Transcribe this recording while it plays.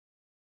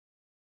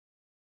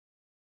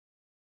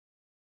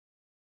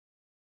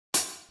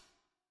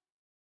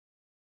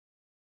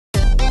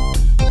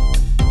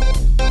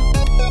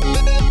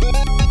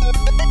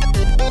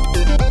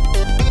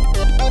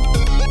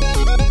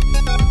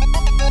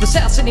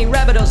Sydney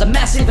Rabbitohs are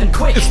massive and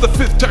quick. It's the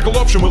fifth tackle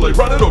option, will they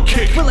run it or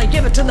kick? Will they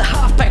give it to the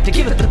halfback to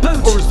give it the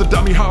boot? Or is the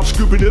dummy half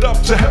scooping it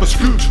up to have a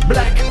scoot?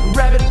 Black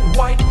rabbit,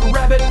 white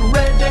rabbit,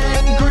 red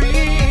and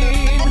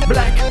green.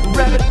 Black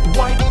rabbit,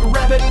 white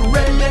rabbit,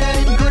 red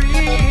and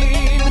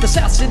green. The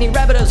South Sydney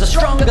Rabbitohs are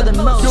stronger than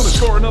most. Gonna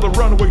score another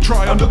runaway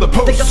try under the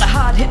post. They got the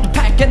hard-hitting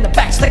pack and the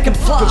backs that can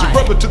fly. Does it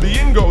rub it to the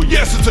in goal?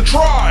 Yes, it's a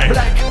try.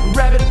 Black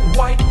rabbit,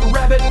 white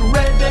rabbit,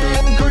 red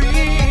and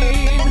green.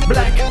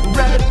 Black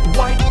rabbit,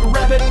 white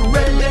rabbit,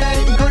 red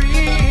and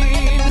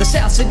green. The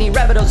South Sydney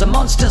Rabbitohs are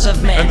monsters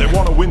of men. And they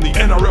want to win the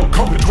NRL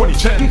comp in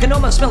 2010. You can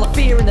almost smell the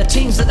fear in the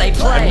teams that they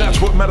play. And that's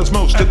what matters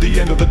most at the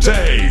end of the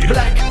day.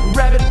 Black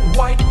rabbit,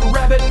 white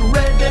rabbit,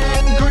 red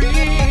and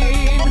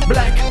green.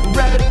 Black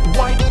rabbit,